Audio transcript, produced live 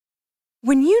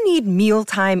When you need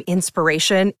mealtime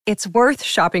inspiration, it's worth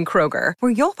shopping Kroger,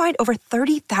 where you'll find over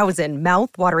 30,000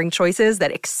 mouth-watering choices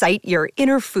that excite your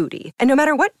inner foodie. And no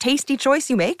matter what tasty choice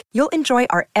you make, you'll enjoy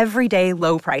our everyday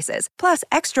low prices, plus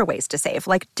extra ways to save,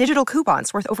 like digital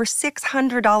coupons worth over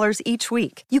 $600 each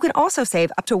week. You can also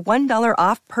save up to $1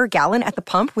 off per gallon at the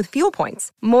pump with fuel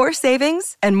points. More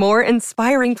savings and more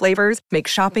inspiring flavors make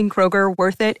shopping Kroger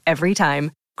worth it every time.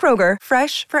 Kroger,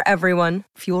 fresh for everyone.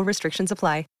 Fuel restrictions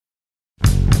apply.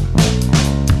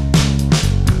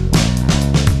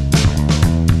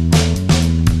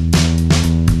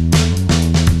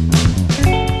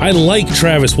 I like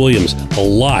Travis Williams a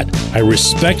lot. I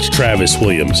respect Travis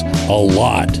Williams a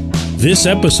lot. This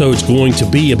episode's going to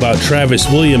be about Travis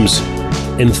Williams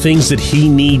and things that he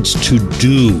needs to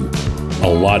do a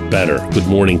lot better. Good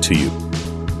morning to you.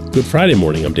 Good Friday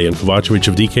morning. I'm Dan Kovacevic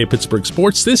of DK Pittsburgh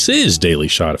Sports. This is Daily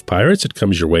Shot of Pirates. It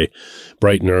comes your way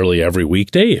bright and early every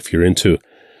weekday. If you're into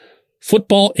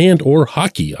football and or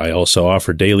hockey, I also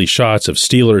offer daily shots of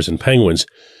Steelers and Penguins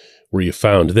where you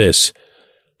found this.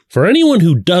 For anyone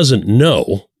who doesn't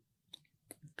know,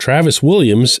 Travis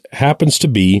Williams happens to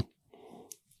be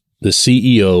the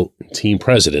CEO and team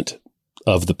president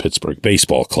of the Pittsburgh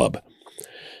Baseball Club.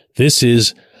 This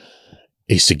is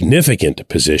a significant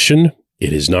position.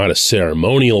 It is not a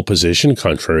ceremonial position,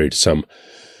 contrary to some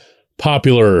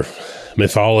popular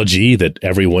mythology that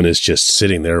everyone is just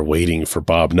sitting there waiting for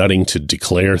Bob Nutting to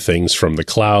declare things from the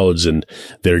clouds and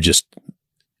they're just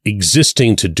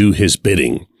existing to do his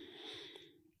bidding.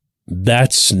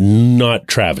 That's not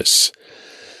Travis.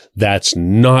 That's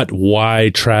not why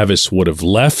Travis would have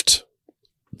left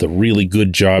the really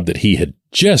good job that he had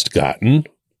just gotten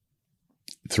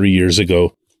 3 years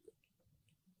ago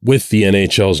with the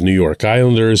NHL's New York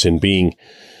Islanders and being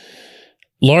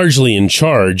largely in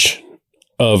charge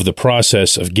of the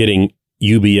process of getting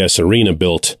UBS Arena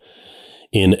built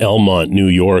in Elmont, New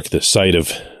York, the site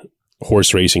of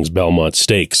horse racing's Belmont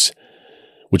Stakes,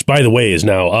 which, by the way, is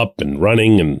now up and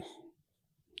running, and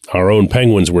our own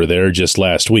Penguins were there just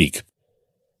last week.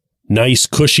 Nice,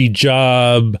 cushy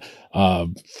job,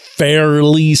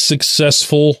 fairly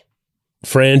successful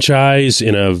franchise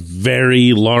in a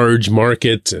very large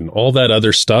market and all that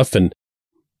other stuff. And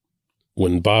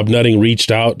when Bob Nutting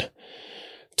reached out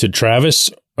to Travis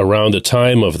around the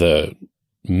time of the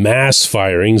mass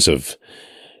firings of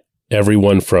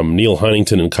everyone from Neil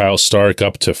Huntington and Kyle Stark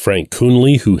up to Frank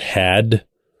Coonley, who had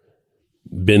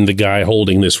been the guy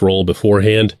holding this role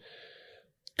beforehand,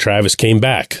 Travis came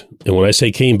back. And when I say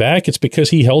came back, it's because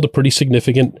he held a pretty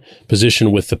significant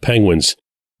position with the Penguins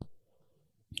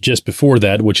just before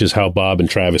that, which is how Bob and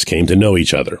Travis came to know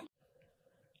each other.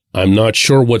 I'm not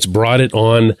sure what's brought it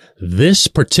on this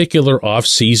particular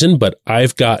offseason, but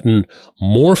I've gotten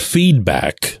more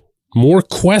feedback, more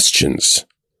questions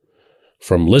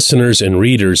from listeners and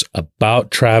readers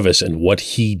about Travis and what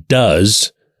he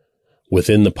does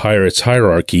within the Pirates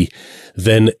hierarchy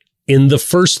than in the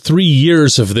first 3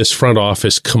 years of this front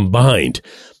office combined,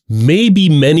 maybe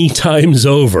many times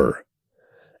over.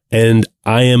 And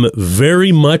I am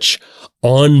very much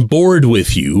on board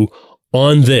with you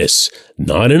on this,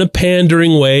 not in a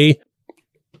pandering way,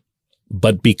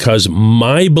 but because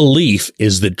my belief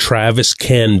is that Travis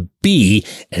can be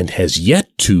and has yet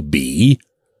to be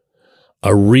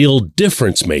a real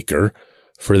difference maker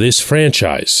for this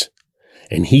franchise.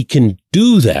 And he can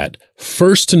do that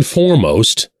first and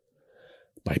foremost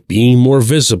by being more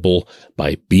visible,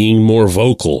 by being more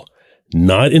vocal,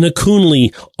 not in a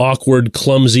Coonley, awkward,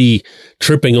 clumsy,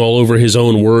 tripping all over his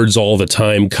own words all the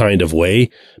time kind of way,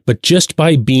 but just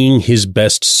by being his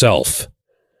best self.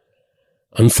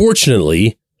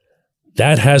 Unfortunately,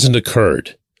 that hasn't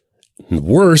occurred. And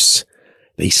worse,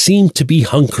 they seem to be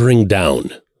hunkering down.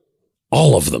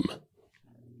 All of them.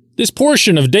 This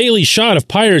portion of Daily Shot of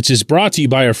Pirates is brought to you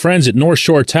by our friends at North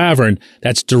Shore Tavern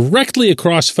that's directly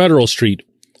across Federal Street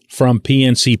from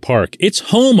PNC Park. It's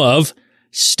home of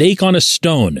Steak on a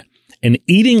Stone, an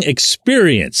eating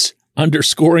experience,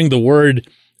 underscoring the word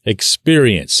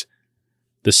experience.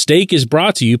 The steak is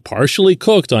brought to you partially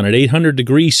cooked on an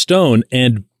 800-degree stone,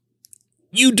 and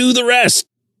you do the rest.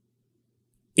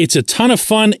 It's a ton of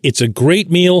fun, it's a great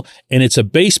meal, and it's a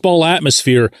baseball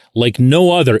atmosphere like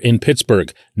no other in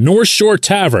Pittsburgh. North Shore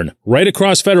Tavern, right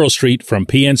across Federal Street from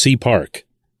PNC Park.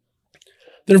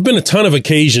 There have been a ton of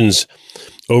occasions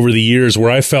over the years where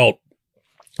I felt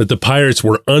that the Pirates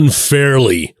were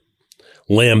unfairly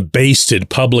lambasted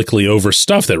publicly over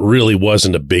stuff that really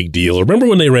wasn't a big deal. Remember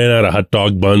when they ran out of hot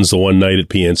dog buns the one night at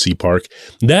PNC Park?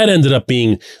 That ended up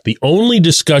being the only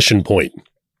discussion point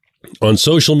on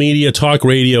social media, talk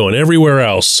radio, and everywhere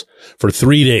else for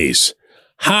 3 days.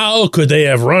 How could they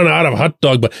have run out of hot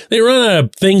dog? But they run out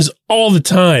of things all the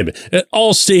time at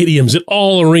all stadiums, at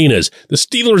all arenas. The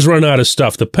Steelers run out of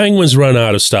stuff. The Penguins run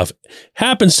out of stuff.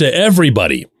 Happens to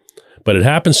everybody, but it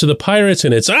happens to the Pirates,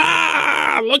 and it's,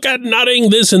 look at Nutting,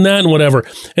 this and that and whatever.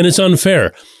 And it's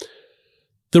unfair.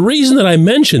 The reason that I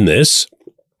mention this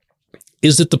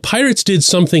is that the Pirates did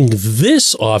something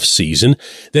this offseason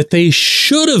that they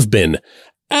should have been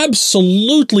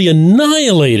absolutely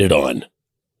annihilated on.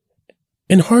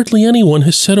 And hardly anyone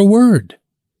has said a word.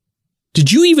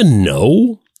 Did you even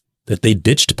know that they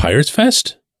ditched Pirates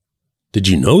Fest? Did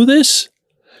you know this?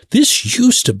 This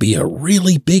used to be a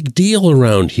really big deal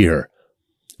around here.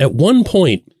 At one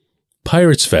point,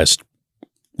 Pirates Fest,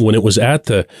 when it was at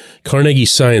the Carnegie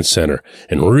Science Center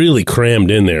and really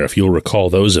crammed in there, if you'll recall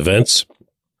those events,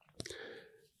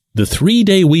 the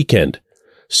 3-day weekend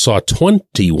saw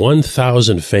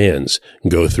 21,000 fans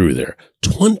go through there.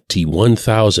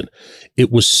 21,000.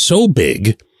 It was so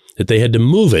big that they had to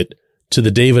move it to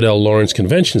the David L. Lawrence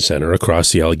Convention Center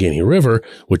across the Allegheny River,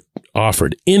 which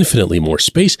offered infinitely more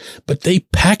space, but they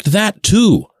packed that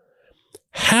too.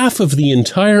 Half of the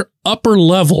entire upper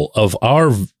level of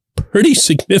our pretty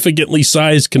significantly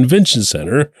sized convention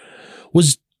center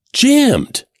was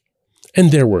jammed. And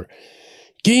there were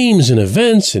games and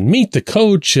events and meet the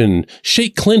coach and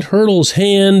shake Clint Hurdle's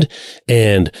hand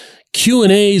and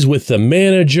Q&As with the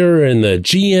manager and the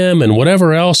GM and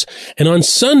whatever else. And on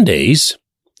Sundays,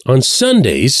 and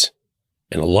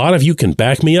a lot of you can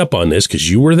back me up on this because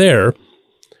you were there,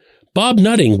 Bob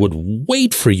Nutting would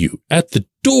wait for you at the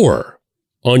door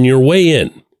on your way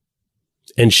in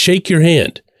and shake your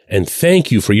hand and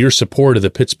thank you for your support of the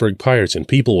Pittsburgh Pirates. And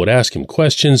people would ask him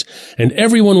questions and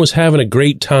everyone was having a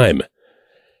great time.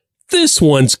 This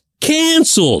one's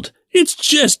canceled. It's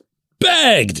just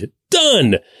bagged.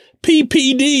 Done.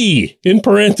 PPD in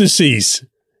parentheses.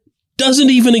 Doesn't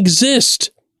even exist.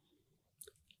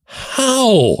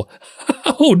 How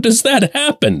does that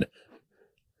happen?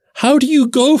 How do you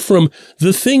go from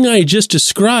the thing I just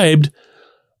described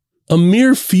a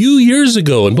mere few years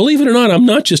ago? And believe it or not, I'm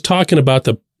not just talking about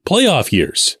the playoff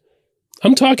years.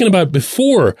 I'm talking about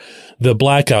before the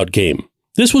blackout game.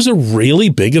 This was a really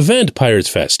big event, Pirates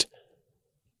Fest.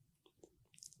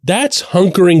 That's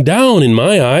hunkering down in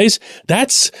my eyes.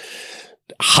 That's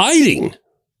hiding.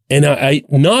 And I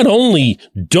not only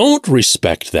don't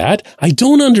respect that, I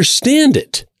don't understand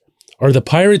it. Are the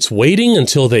Pirates waiting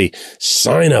until they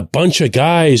sign a bunch of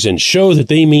guys and show that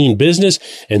they mean business,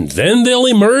 and then they'll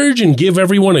emerge and give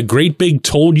everyone a great big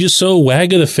told you so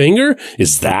wag of the finger?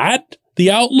 Is that the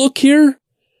outlook here?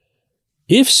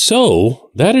 If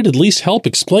so, that'd at least help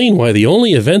explain why the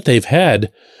only event they've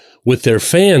had with their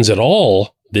fans at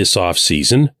all this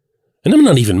off-season, and I'm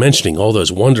not even mentioning all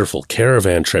those wonderful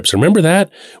caravan trips. Remember that?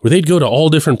 Where they'd go to all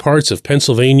different parts of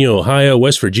Pennsylvania, Ohio,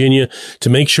 West Virginia to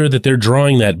make sure that they're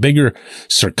drawing that bigger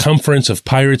circumference of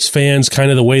Pirates fans,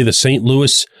 kind of the way the St.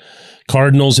 Louis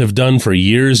Cardinals have done for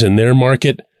years in their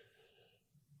market.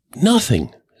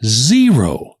 Nothing.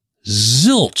 Zero.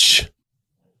 Zilch.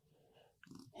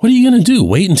 What are you going to do?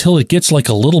 Wait until it gets like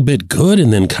a little bit good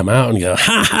and then come out and go,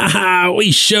 ha, ha, ha,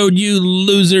 we showed you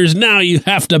losers. Now you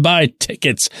have to buy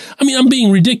tickets. I mean, I'm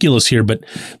being ridiculous here, but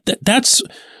that's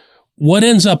what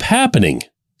ends up happening.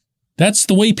 That's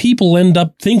the way people end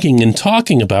up thinking and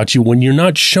talking about you when you're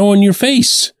not showing your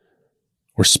face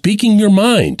or speaking your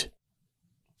mind.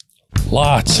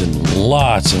 Lots and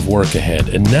lots of work ahead.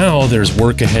 And now there's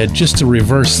work ahead just to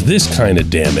reverse this kind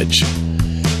of damage.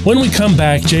 When we come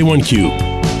back, J1Q.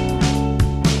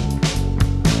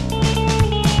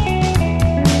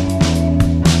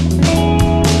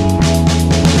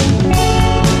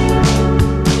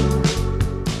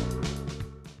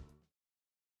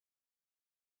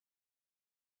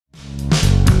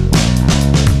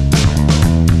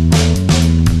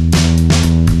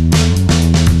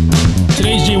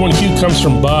 Comes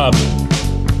from Bob,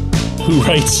 who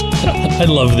writes, I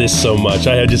love this so much.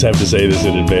 I just have to say this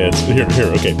in advance. Here,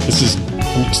 okay. This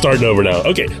is starting over now.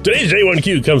 Okay, today's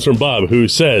J1Q comes from Bob, who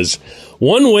says,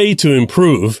 one way to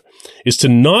improve is to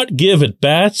not give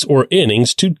at-bats or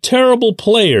innings to terrible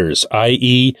players,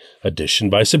 i.e.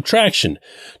 addition by subtraction.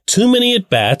 Too many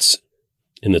at-bats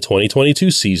in the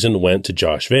 2022 season went to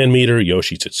Josh Van Meter,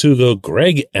 Yoshi Tsutsugo,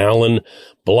 Greg Allen,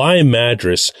 Bly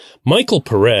Madras, Michael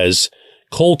Perez,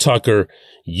 Cole Tucker,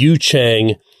 Yu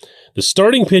Chang. The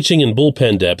starting pitching and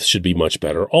bullpen depth should be much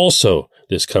better also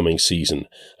this coming season.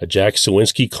 A Jack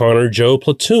Suwinski, Connor Joe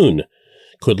platoon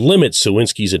could limit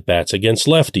Suwinski's at-bats against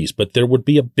lefties, but there would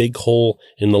be a big hole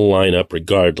in the lineup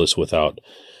regardless without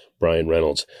Brian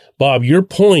Reynolds. Bob, your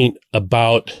point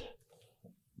about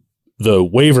the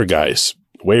waiver guys,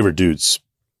 waiver dudes,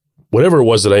 whatever it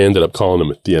was that I ended up calling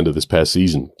them at the end of this past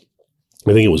season.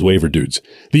 I think it was waiver dudes.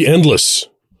 The endless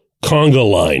conga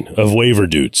line of waiver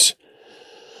dudes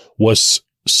was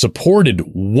supported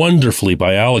wonderfully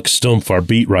by Alex Stumpf, our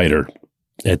beat writer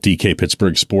at DK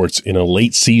Pittsburgh Sports, in a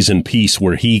late season piece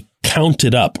where he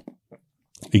counted up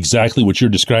exactly what you're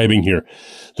describing here.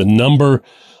 The number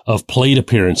of plate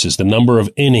appearances, the number of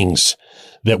innings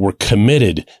that were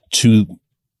committed to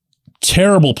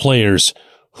terrible players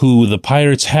who the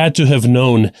Pirates had to have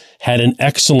known had an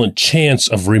excellent chance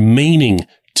of remaining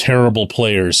terrible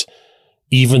players,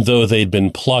 even though they'd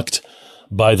been plucked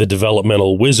by the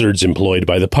developmental wizards employed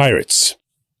by the Pirates.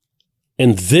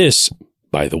 And this,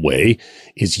 by the way,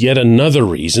 is yet another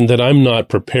reason that I'm not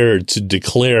prepared to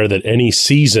declare that any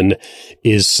season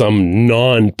is some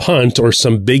non-punt or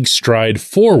some big stride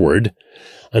forward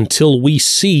until we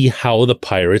see how the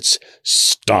Pirates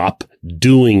stop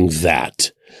doing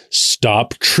that.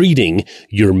 Stop treating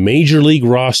your major league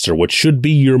roster, what should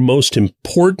be your most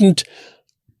important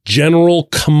general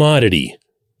commodity,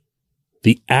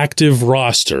 the active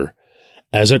roster,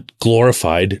 as a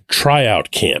glorified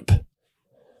tryout camp.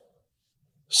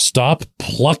 Stop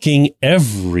plucking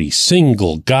every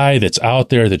single guy that's out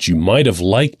there that you might have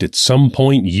liked at some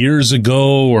point years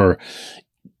ago or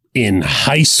in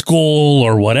high school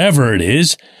or whatever it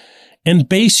is, and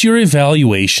base your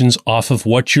evaluations off of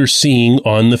what you're seeing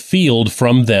on the field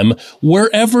from them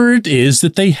wherever it is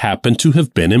that they happen to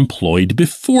have been employed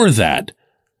before that.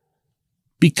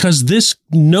 Because this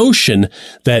notion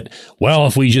that, well,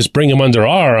 if we just bring them under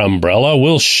our umbrella,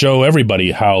 we'll show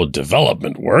everybody how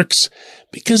development works,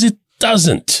 because it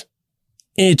doesn't.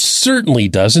 It certainly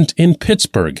doesn't in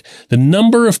Pittsburgh. The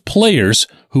number of players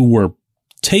who were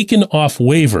taken off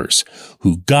waivers,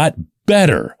 who got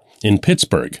better in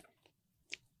Pittsburgh,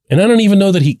 and I don't even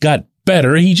know that he got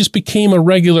better, he just became a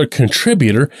regular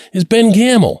contributor, is Ben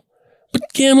Gamel.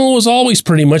 But Gamel was always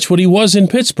pretty much what he was in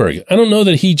Pittsburgh. I don't know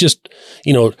that he just,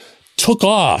 took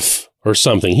off or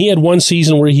something. He had one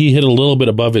season where he hit a little bit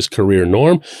above his career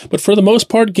norm, but for the most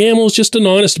part, Gamel was just an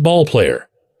honest ball player.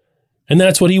 And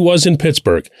that's what he was in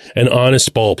Pittsburgh, an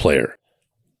honest ball player.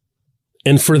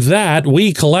 And for that,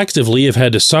 we collectively have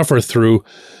had to suffer through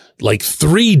like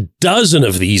 36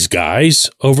 of these guys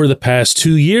over the past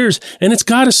 2 years. And it's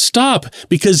got to stop,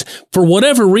 because for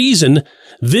whatever reason,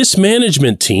 this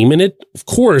management team, and it of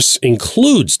course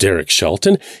includes Derek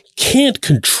Shelton, can't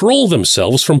control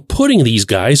themselves from putting these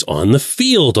guys on the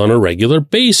field on a regular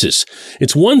basis.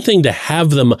 It's one thing to have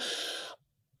them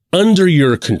under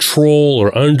your control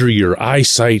or under your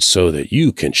eyesight so that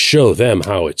you can show them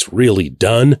how it's really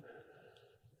done.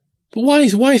 But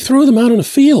why throw them out on the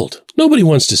field? Nobody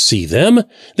wants to see them.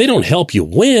 They don't help you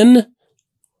win.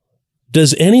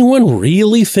 Does anyone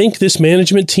really think this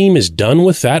management team is done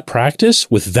with that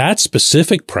practice, with that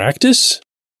specific practice?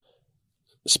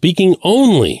 Speaking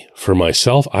only for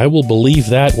myself, I will believe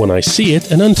that when I see it,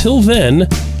 and until then,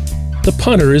 the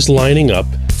punter is lining up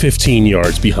 15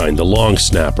 yards behind the long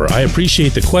snapper. I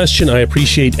appreciate the question. I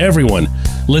appreciate everyone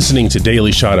listening to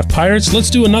Daily Shot of Pirates. Let's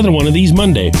do another one of these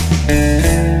Monday.